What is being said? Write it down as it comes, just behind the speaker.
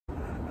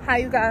Hi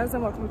you guys,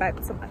 and welcome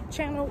back to my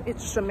channel.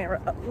 It's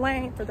Chamira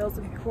Elaine. For those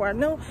of you who are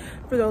new,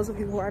 for those of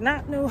you who are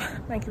not new,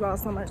 thank you all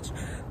so much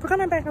for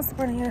coming back and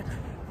supporting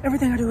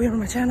everything I do here on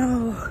my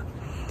channel.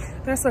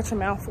 That's such a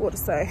mouthful to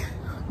say,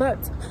 but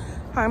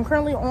I'm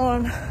currently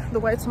on the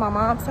way to my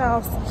mom's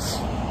house.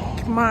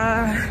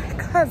 My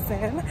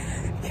cousin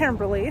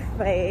Kimberly,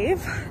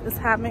 fave, is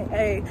having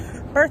a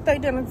birthday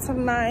dinner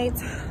tonight,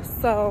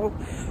 so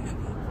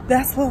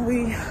that's what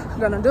we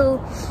gonna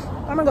do.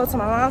 I'm gonna go to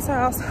my mom's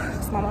house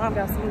because my mom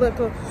got some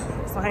liquor,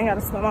 so I ain't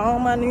gotta spend my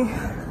own money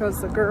because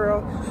the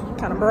girl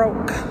kind of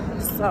broke.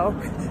 So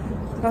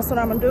that's what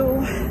I'm gonna do.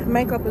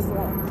 Makeup is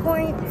on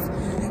point.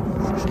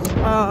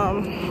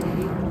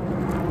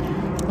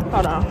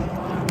 Hold on.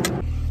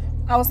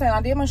 I was saying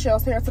I did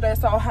Michelle's hair today,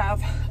 so I'll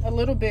have a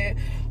little bit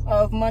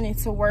of money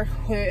to work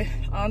with.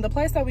 The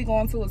place that we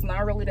going to is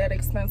not really that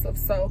expensive,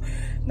 so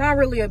not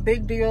really a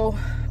big deal.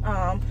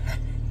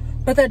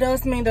 But that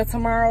does mean that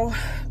tomorrow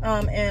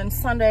and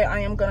Sunday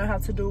I am gonna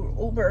have to do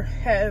Uber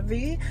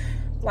heavy,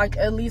 like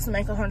at least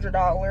make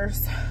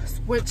 $100,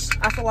 which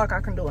I feel like I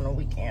can do in a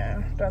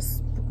weekend.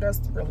 That's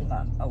really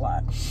not a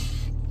lot.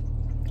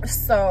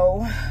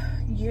 So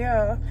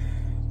yeah,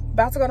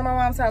 about to go to my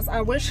mom's house.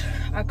 I wish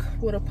I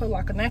would have put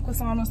like a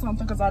necklace on or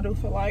something, because I do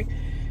feel like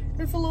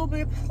it's a little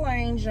bit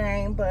plain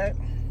Jane, but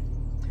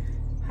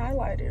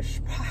highlight is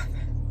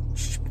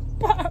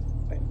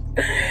popping.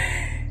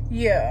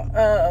 Yeah,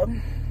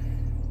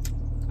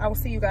 I will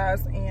see you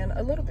guys in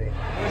a little bit.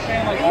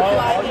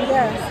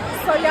 Yes.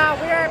 So y'all,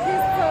 we're at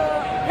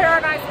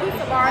Paradise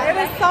Pizza Bar. It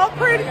is so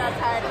pretty,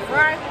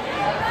 right?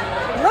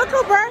 Look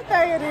whose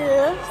birthday it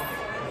is.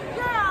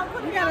 Yeah,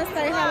 we gotta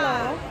say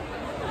hello.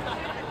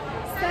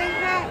 Say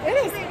hi. It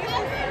is.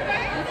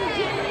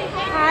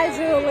 Hi,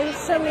 Julie,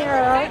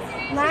 Chamira.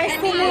 Nice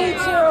to meet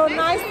you.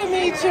 Nice to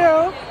meet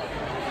you.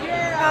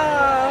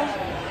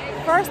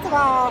 First of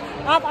all,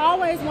 I've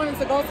always wanted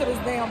to go to this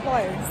damn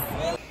place.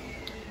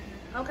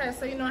 Okay,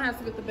 so you know I have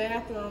to get the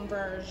bathroom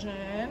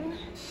version.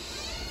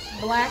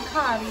 Black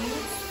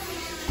hotties.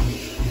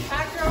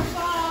 Hot girl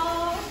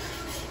fall.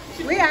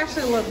 We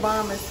actually look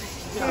bomb as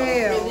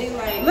hell.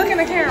 Look in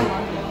the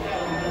camera.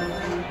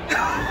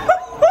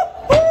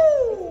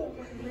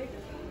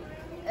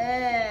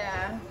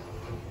 Yeah.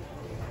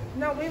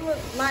 No, we look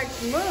like,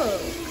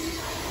 look.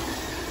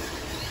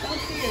 So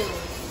cute.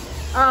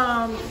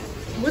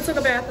 We took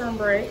a bathroom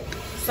break.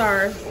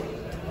 Sorry.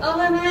 Oh,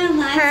 my man,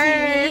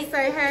 hey,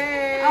 say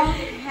hey. Oh,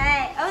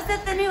 hey. Oh, is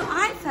that the new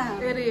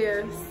iPhone? It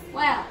is.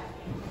 Wow.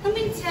 Let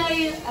me tell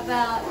you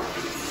about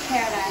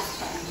Paradise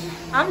Park.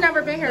 I've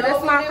never been here. This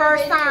is my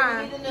first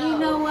time. You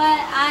know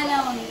what? I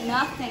know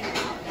nothing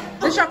about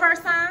it. This your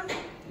first time?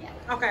 Yeah.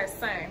 Okay,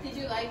 same. Did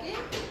you like it?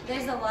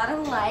 There's a lot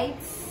of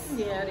lights.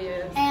 Yeah, it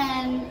is.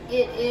 And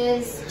it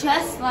is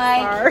just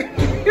like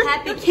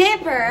Happy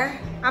Camper.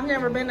 I've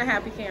never been to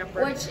Happy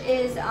Camper. Which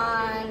is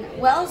on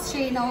Wells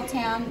Street in Old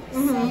Town.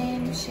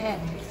 Same shit.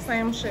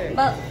 Same shit.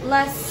 But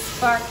less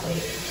sparkly.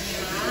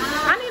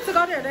 I need to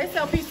go there. They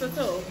sell pizza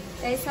too.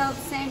 They sell the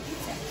same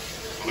pizza.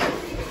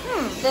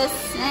 The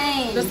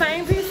same. The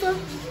same pizza?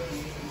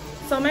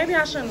 So maybe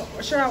I should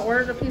I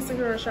order the pizza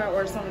here or should I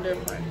order something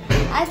different?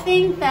 I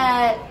think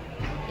that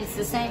it's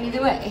the same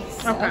either way.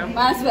 So okay.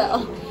 Might as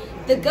well.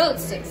 The goat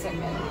sticks are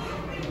good.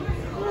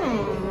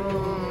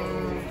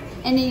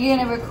 And you're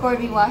gonna record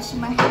me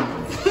washing my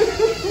hands.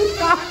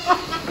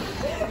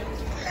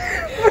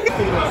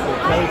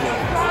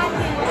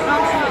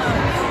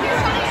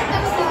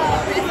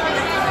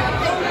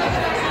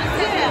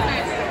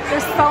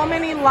 There's so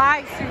many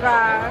lights, you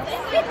guys.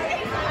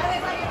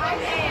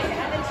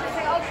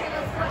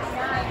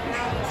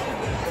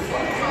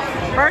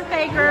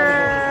 Birthday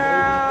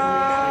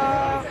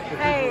girl.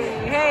 Hey,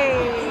 hey.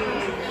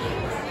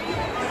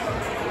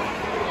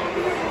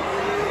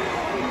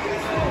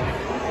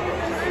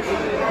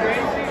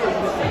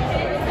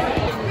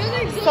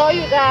 So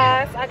you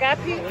guys, I got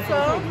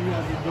pizza.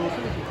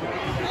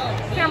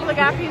 Kimberly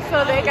got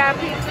pizza, they got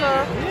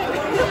pizza.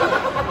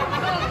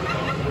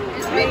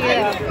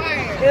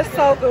 Yeah, it's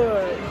so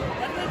good.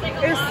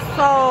 It's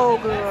so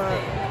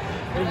good.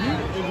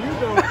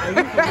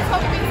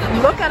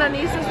 Look at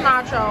Anisha's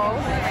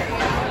nachos.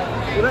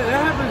 Well,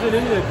 that happens in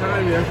any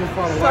economy. That's just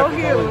part of life. So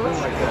huge.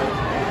 Like that.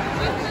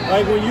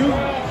 Like when you.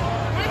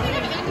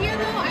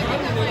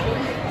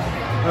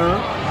 Huh?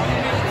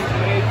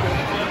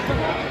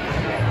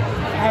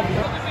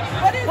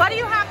 What do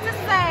you have to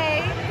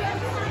say?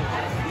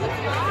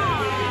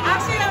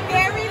 Actually, I'm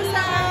very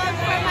loved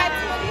for my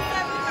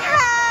 27th.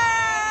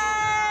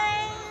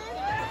 Hey!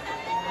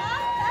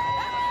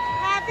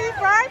 Happy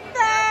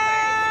birthday!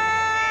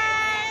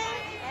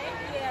 Thank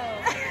you.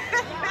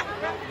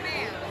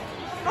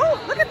 Oh,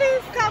 look at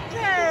these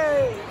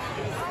cupcakes.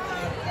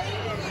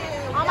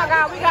 Oh my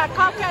God, we got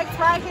cupcakes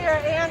right here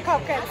and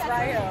cupcakes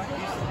right here.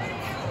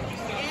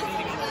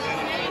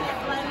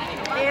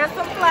 And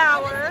some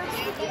flowers.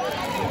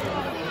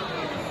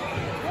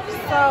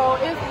 So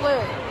it's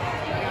lit.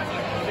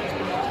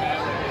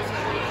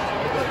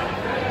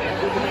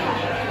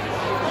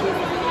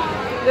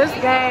 This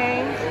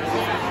gang.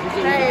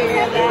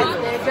 Hey.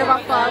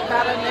 talk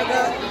about a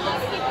nigga.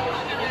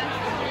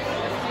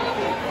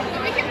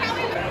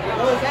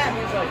 What was that?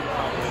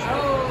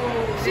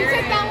 She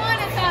took that one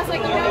and sounds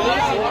like a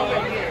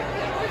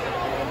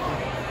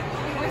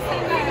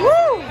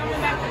Woo!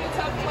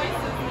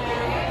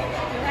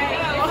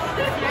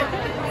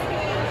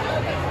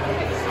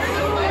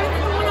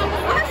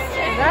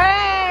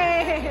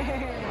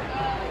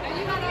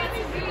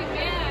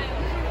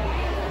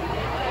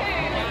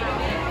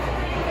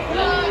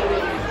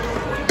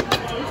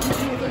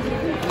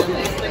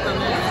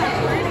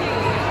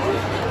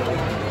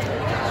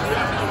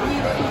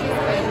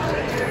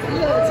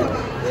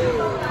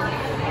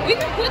 We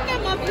can put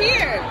them up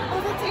here.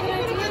 We can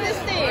put them in this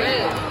thing.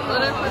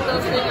 Let us put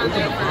those things on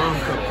there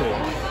first.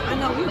 I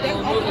know, we they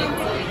open.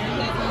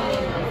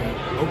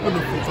 Open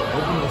the food.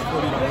 Open those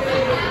 $40.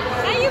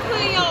 How you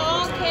putting your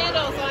own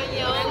candles on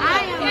your own?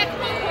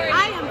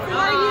 I am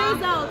 4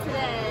 years old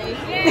today.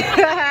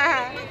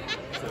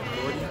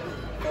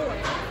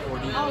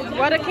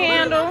 What a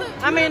candle.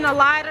 I mean a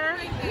lighter.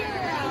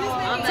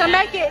 To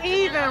make it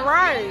even,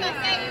 right? You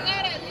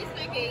gotta at least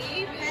make it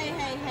even.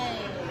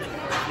 Hey.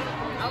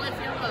 I'll let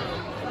you know.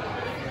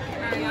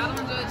 Alright, y'all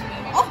don't judge me.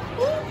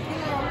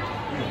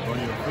 Burn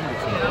your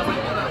fingers.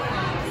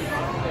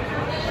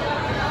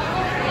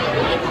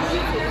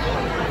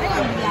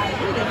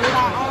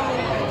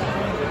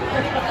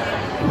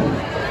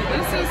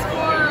 This is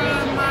for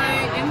my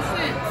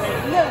incense.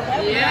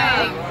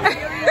 Yeah.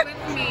 Carry it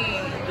with me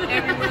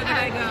everywhere that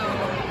I go.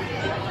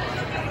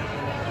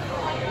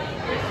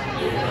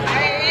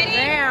 Are you ready?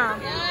 Damn.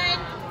 1,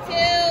 2,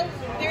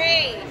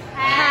 3.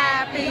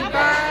 Happy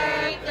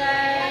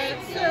birthday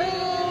to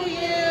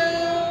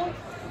you.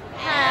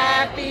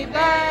 Happy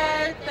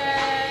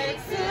birthday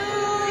to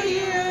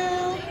you.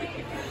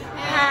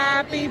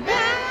 Happy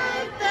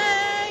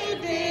birthday,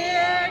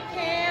 dear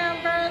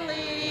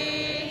Kimberly.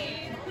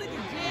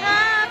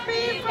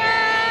 Happy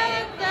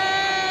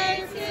birthday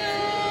to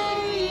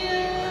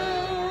you.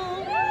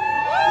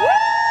 Woo!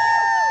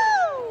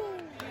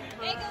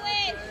 Make a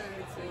wish.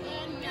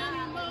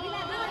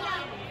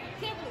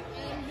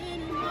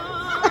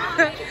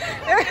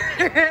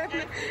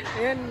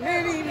 And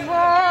many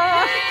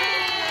more.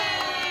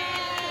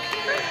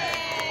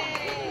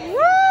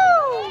 Woo!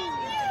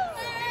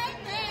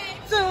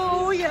 To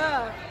ya.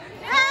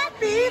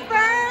 Happy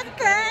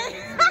birthday.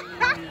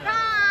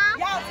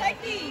 Y'all take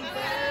these.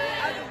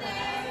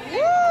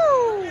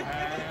 Woo!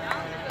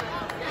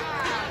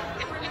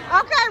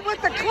 Okay,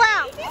 with the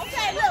clap.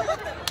 Okay, look.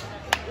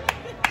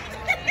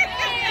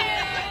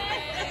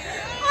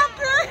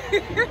 Okay.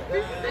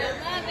 I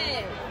love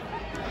it.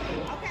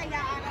 Okay,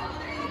 y'all, I don't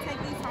want to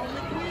take these home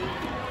with me.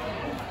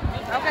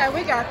 Okay,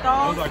 we got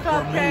those Those are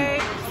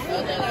cupcakes.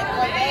 Those are like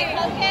gourmet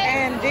cupcakes.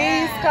 And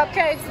these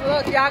cupcakes,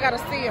 look, y'all gotta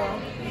see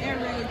them. They're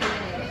really good.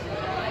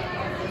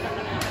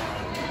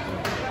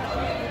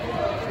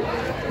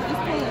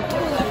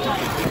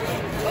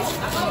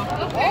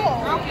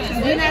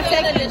 You're not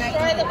taking it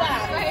Destroy the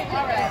box.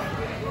 All right.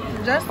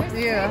 Just,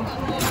 yeah.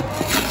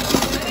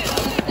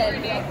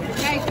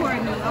 Hey,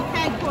 Courtney.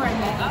 Okay,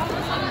 Courtney.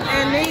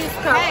 And these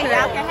Hey,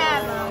 y'all cupcakes. can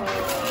have them.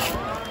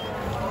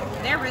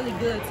 They're really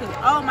good too.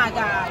 Oh my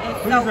God, it's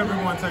Please, so good.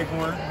 everyone, take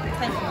one.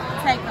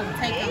 Take them.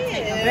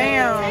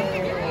 Damn.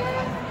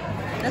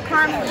 The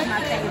caramel is my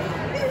favorite.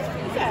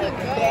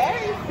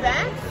 Very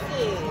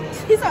fancy.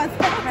 She's so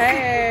fancy.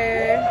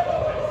 Hey.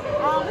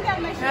 Oh, we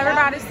gotta make sure.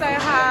 Everybody say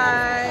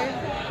hi.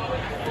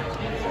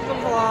 This is a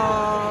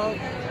vlog.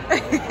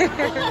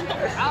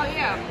 Oh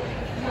yeah.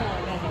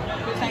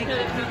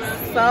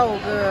 So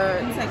good.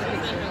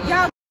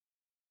 Y'all